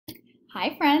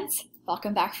Hi friends,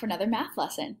 welcome back for another math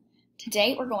lesson.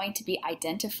 Today we're going to be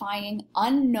identifying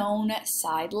unknown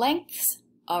side lengths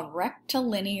of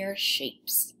rectilinear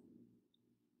shapes.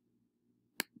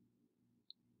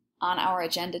 On our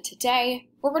agenda today,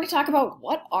 we're going to talk about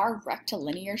what are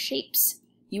rectilinear shapes.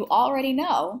 You already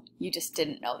know, you just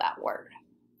didn't know that word.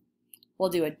 We'll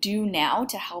do a do now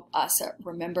to help us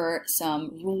remember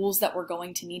some rules that we're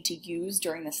going to need to use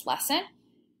during this lesson.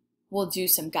 We'll do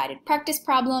some guided practice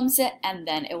problems, and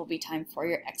then it will be time for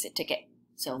your exit ticket.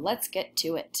 So let's get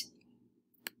to it.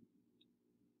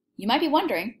 You might be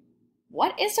wondering,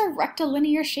 what is a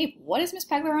rectilinear shape? What is Ms.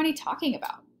 Pagliarani talking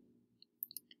about?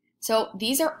 So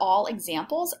these are all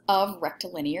examples of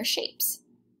rectilinear shapes.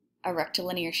 A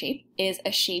rectilinear shape is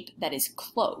a shape that is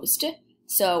closed.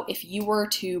 So if you were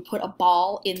to put a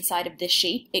ball inside of this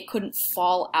shape, it couldn't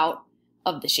fall out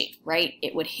of the shape, right?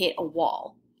 It would hit a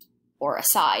wall or a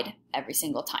side every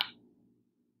single time.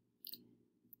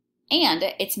 And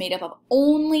it's made up of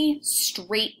only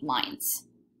straight lines,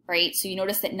 right? So you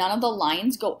notice that none of the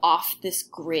lines go off this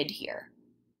grid here,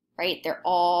 right? They're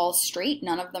all straight,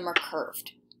 none of them are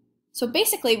curved. So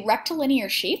basically, rectilinear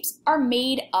shapes are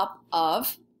made up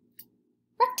of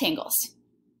rectangles,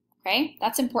 okay?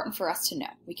 That's important for us to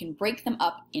know. We can break them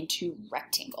up into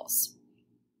rectangles.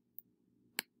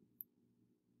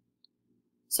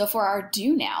 So for our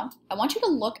do now, I want you to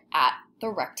look at the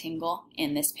rectangle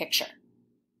in this picture.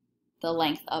 The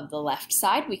length of the left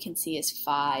side we can see is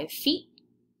 5 feet.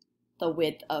 The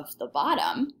width of the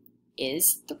bottom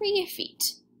is 3 feet.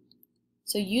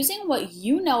 So using what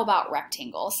you know about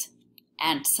rectangles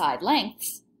and side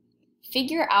lengths,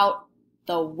 figure out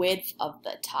the width of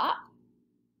the top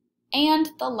and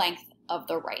the length of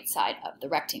the right side of the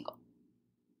rectangle.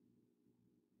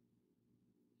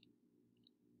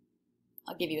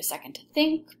 I'll give you a second to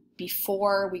think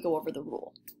before we go over the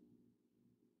rule.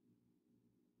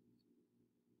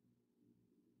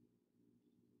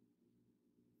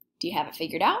 Do you have it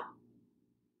figured out?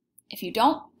 If you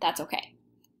don't, that's okay.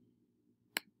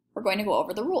 We're going to go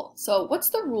over the rule. So what's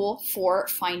the rule for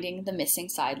finding the missing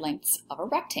side lengths of a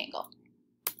rectangle?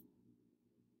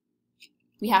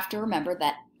 We have to remember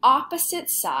that opposite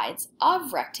sides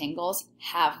of rectangles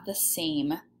have the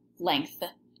same length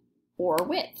or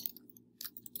width.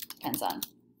 Depends on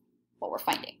what we're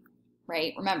finding,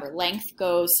 right? Remember, length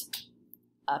goes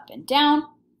up and down,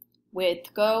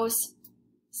 width goes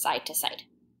side to side,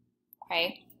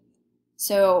 okay?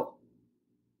 So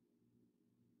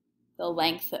the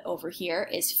length over here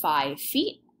is 5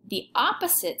 feet. The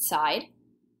opposite side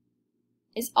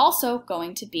is also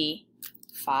going to be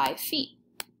 5 feet.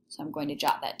 So I'm going to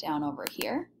jot that down over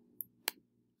here,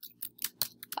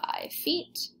 5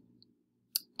 feet.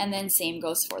 And then same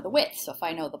goes for the width. So if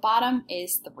I know the bottom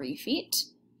is 3 feet,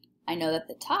 I know that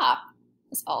the top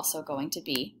is also going to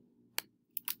be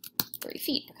 3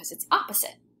 feet because it's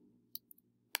opposite.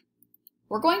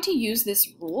 We're going to use this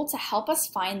rule to help us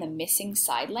find the missing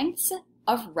side lengths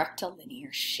of rectilinear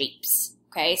shapes.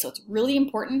 Okay, so it's really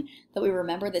important that we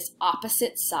remember this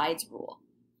opposite sides rule.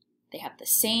 They have the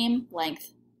same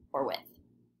length or width.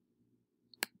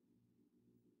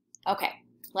 Okay.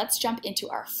 Let's jump into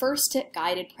our first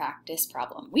guided practice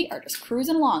problem. We are just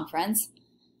cruising along, friends.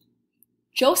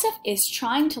 Joseph is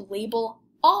trying to label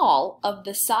all of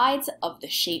the sides of the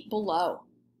shape below.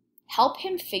 Help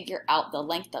him figure out the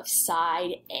length of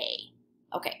side A.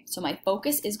 Okay, so my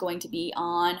focus is going to be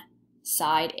on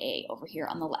side A over here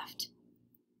on the left.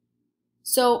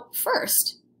 So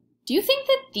first, do you think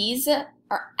that these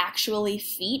are actually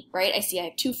feet, right? I see I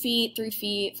have 2 feet, 3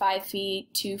 feet, 5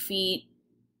 feet, 2 feet.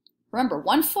 Remember,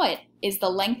 1 foot is the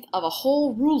length of a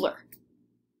whole ruler.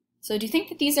 So do you think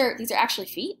that these are actually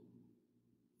feet?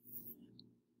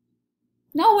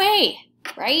 No way,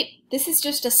 right? This is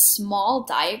just a small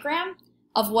diagram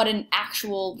of what an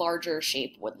actual larger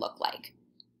shape would look like.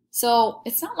 So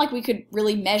it's not like we could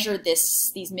really measure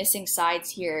these missing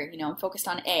sides here. You know, I'm focused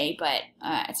on A, but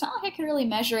it's not like I could really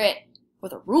measure it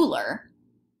with a ruler.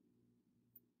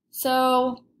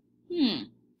 So, is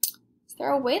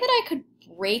there a way that I could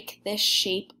break this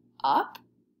shape up?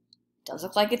 It does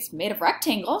look like it's made of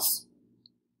rectangles.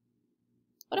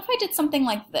 What if I did something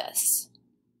like this?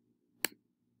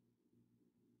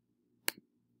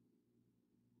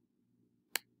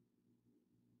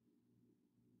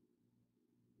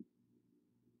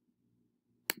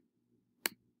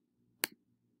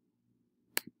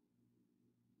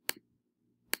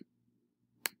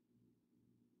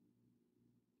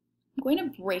 I'm going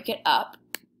to break it up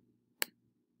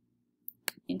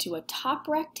into a top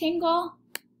rectangle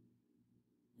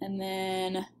and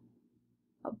then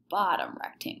a bottom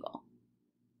rectangle.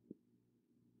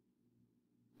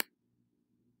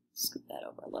 Scoop that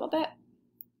over a little bit.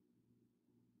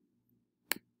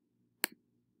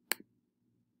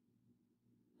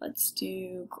 Let's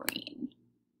do green.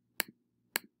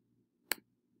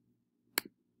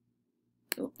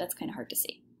 Oh, that's kind of hard to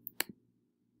see.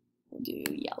 We'll do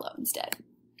yellow instead.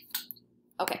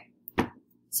 Okay,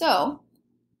 so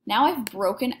now I've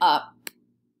broken up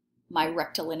my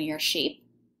rectilinear shape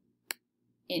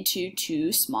into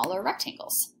two smaller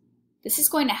rectangles. This is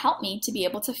going to help me to be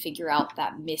able to figure out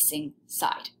that missing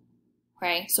side.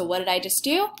 Okay, so what did I just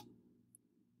do?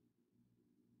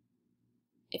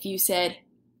 If you said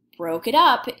broke it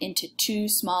up into two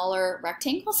smaller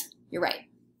rectangles, you're right.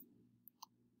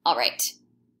 All right,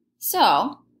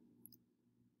 so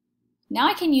now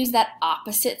I can use that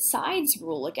opposite sides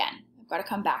rule again. I've got to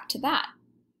come back to that,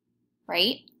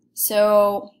 right?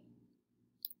 So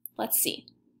let's see.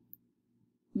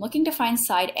 I'm looking to find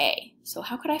side A. So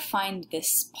how could I find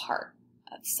this part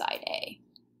of side A?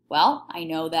 Well, I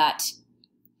know that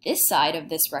this side of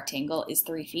this rectangle is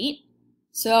 3 feet.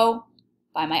 So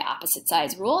by my opposite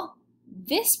sides rule,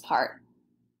 this part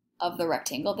of the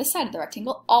rectangle, this side of the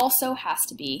rectangle, also has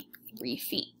to be 3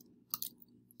 feet.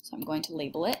 So I'm going to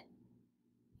label it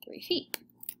 3 feet.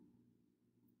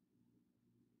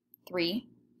 3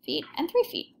 feet and 3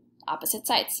 feet, opposite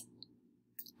sides.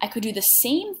 I could do the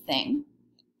same thing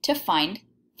to find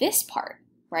this part,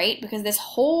 right? Because this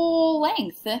whole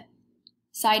length,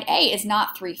 side A, is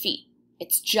not 3 feet.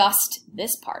 It's just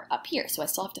this part up here. So I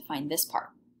still have to find this part,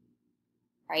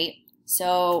 right?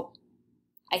 So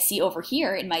I see over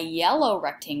here in my yellow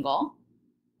rectangle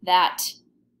that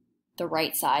the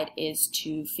right side is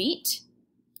 2 feet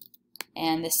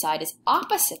and this side is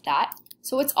opposite that.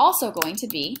 So it's also going to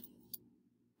be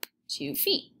 2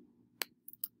 feet.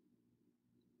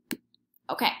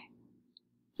 Okay.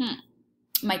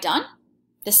 Am I done?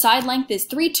 The side length is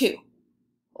 32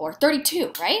 or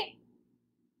 32, right?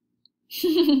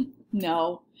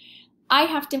 No. I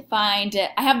have to find,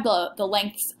 I have the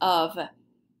lengths of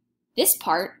this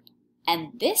part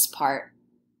and this part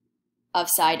of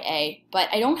side A, but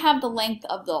I don't have the length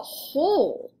of the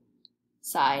whole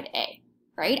side A,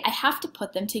 right? I have to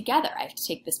put them together. I have to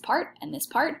take this part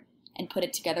and put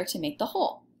it together to make the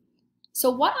whole.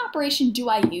 So what operation do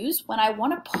I use when I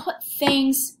want to put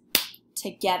things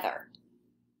together?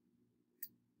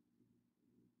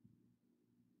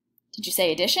 Did you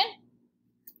say addition?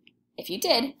 If you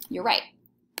did, you're right.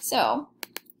 So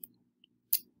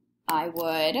I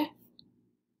would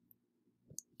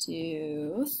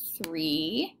do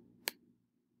 3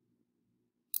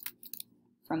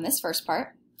 from this first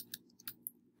part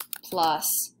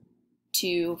plus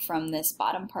 2 from this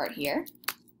bottom part here.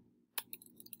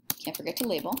 Can't forget to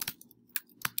label.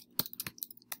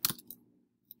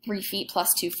 3 feet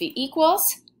plus 2 feet equals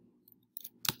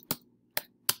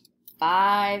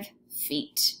 5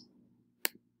 feet.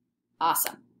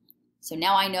 Awesome. So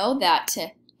now I know that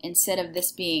instead of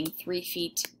this being 3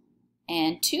 feet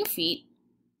and 2 feet,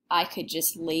 I could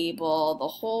just label the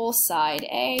whole side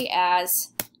A as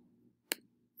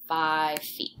 5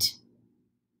 feet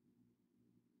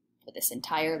for this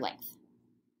entire length.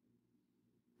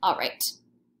 All right,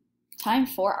 time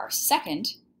for our second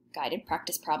guided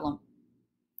practice problem.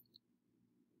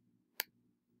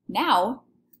 Now,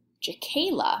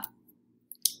 Jacayla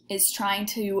is trying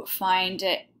to find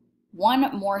one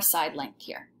more side length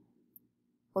here.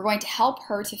 We're going to help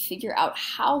her to figure out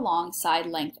how long side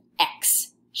length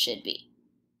X should be,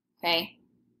 okay?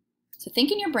 So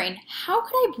think in your brain, how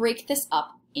could I break this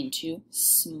up into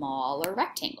smaller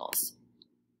rectangles?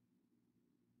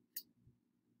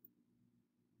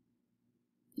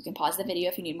 You can pause the video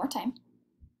if you need more time.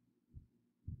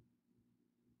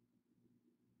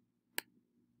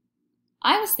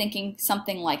 I was thinking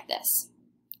something like this,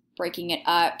 breaking it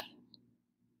up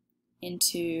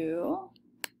into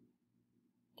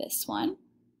this one.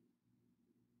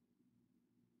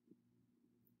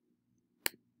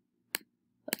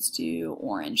 Let's do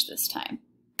orange this time.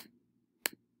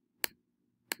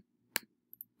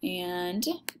 And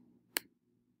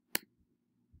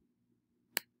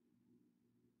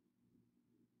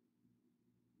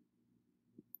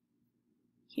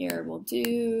here we'll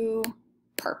do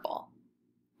purple.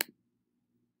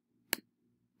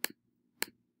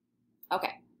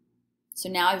 Okay, so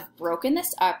now I've broken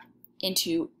this up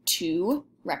into 2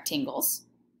 rectangles,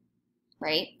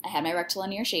 right? I had my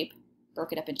rectilinear shape,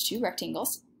 broke it up into 2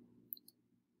 rectangles.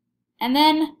 And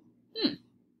then,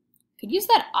 could use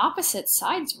that opposite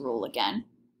sides rule again.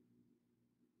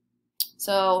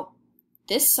 So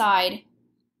this side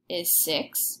is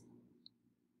 6.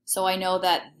 So I know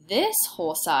that this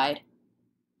whole side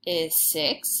is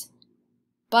 6.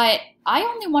 but I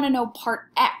only want to know part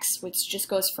x, which just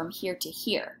goes from here to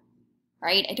here,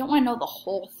 right? I don't want to know the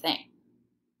whole thing.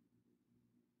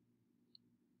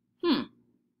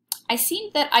 I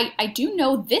see that I do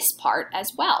know this part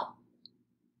as well.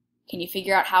 Can you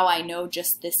figure out how I know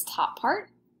just this top part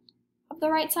of the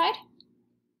right side?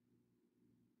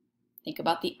 Think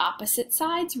about the opposite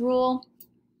sides rule.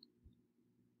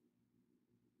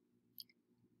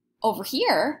 Over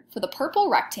here, for the purple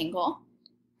rectangle,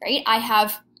 right, I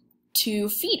have 2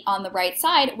 feet on the right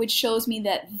side, which shows me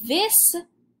that this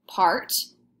part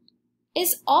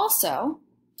is also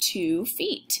 2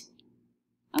 feet.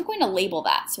 I'm going to label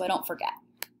that so I don't forget.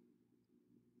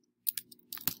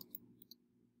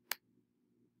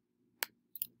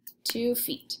 $2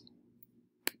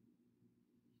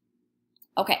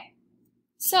 Okay,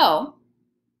 so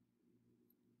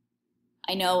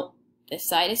I know this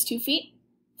side is 2 feet,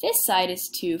 this side is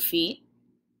 2 feet,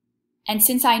 and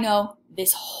since I know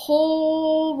this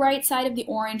whole right side of the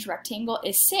orange rectangle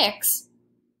is 6,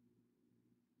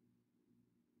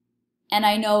 and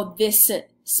I know this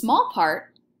small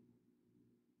part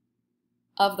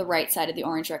of the right side of the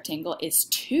orange rectangle is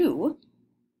 2,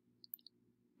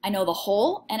 I know the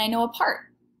whole and I know a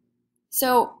part.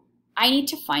 So I need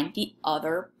to find the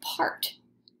other part,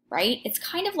 right? It's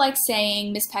kind of like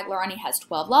saying Miss Paglarani has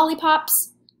 12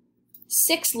 lollipops,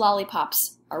 6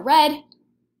 lollipops are red,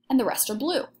 and the rest are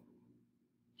blue.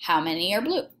 How many are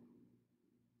blue?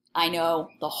 I know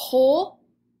the whole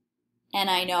and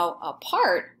I know a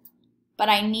part, but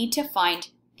I need to find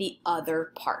the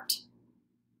other part.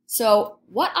 So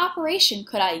what operation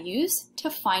could I use to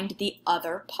find the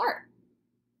other part?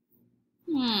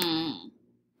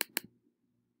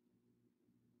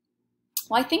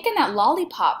 Well, I think in that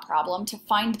lollipop problem, to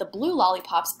find the blue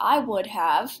lollipops, I would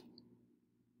have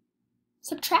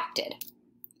subtracted.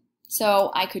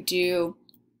 So I could do,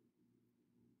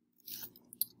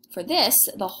 for this,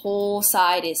 the whole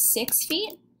side is 6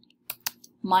 feet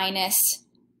minus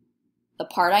the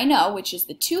part I know, which is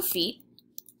the 2 feet.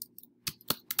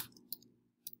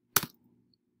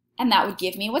 And that would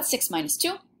give me, what's 6 minus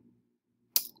 2?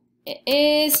 It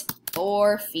is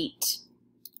 4 feet.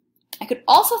 I could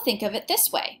also think of it this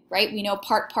way, right? We know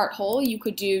part, whole. You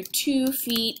could do 2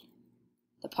 feet,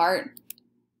 the part,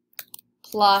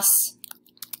 plus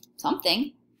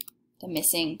something, the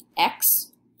missing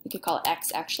x. We could call it x,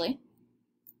 actually.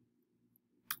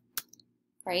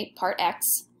 Right? Part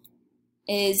x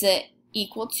is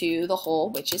equal to the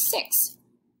whole, which is 6.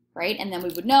 Right? And then we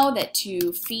would know that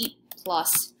 2 feet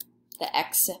plus the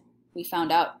x we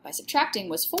found out by subtracting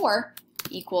was 4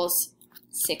 equals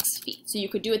 6 feet. So you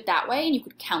could do it that way, and you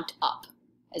could count up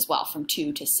as well from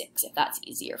 2 to 6 if that's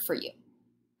easier for you.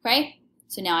 Okay?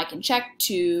 So now I can check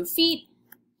 2 feet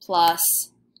plus,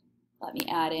 let me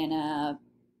add in a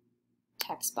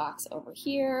text box over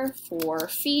here, 4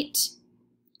 feet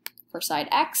for side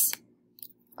x,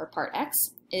 or part x,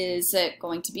 is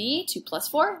going to be 2 plus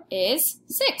 4 is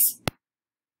 6.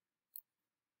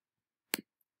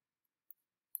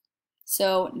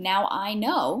 So now I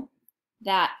know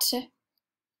that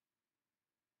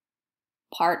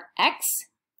part x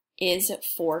is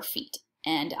 4 feet,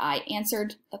 and I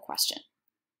answered the question.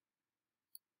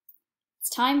 It's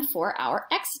time for our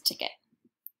exit ticket.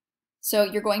 So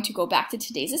you're going to go back to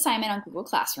today's assignment on Google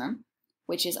Classroom,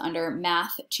 which is under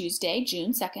Math Tuesday,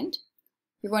 June 2nd.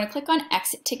 You're going to click on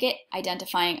Exit Ticket,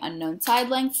 identifying unknown side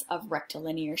lengths of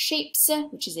rectilinear shapes,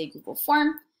 which is a Google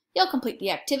form. You'll complete the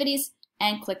activities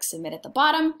and click Submit at the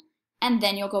bottom, and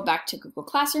then you'll go back to Google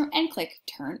Classroom and click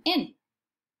Turn In.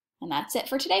 And that's it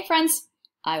for today, friends.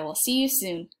 I will see you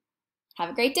soon.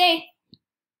 Have a great day.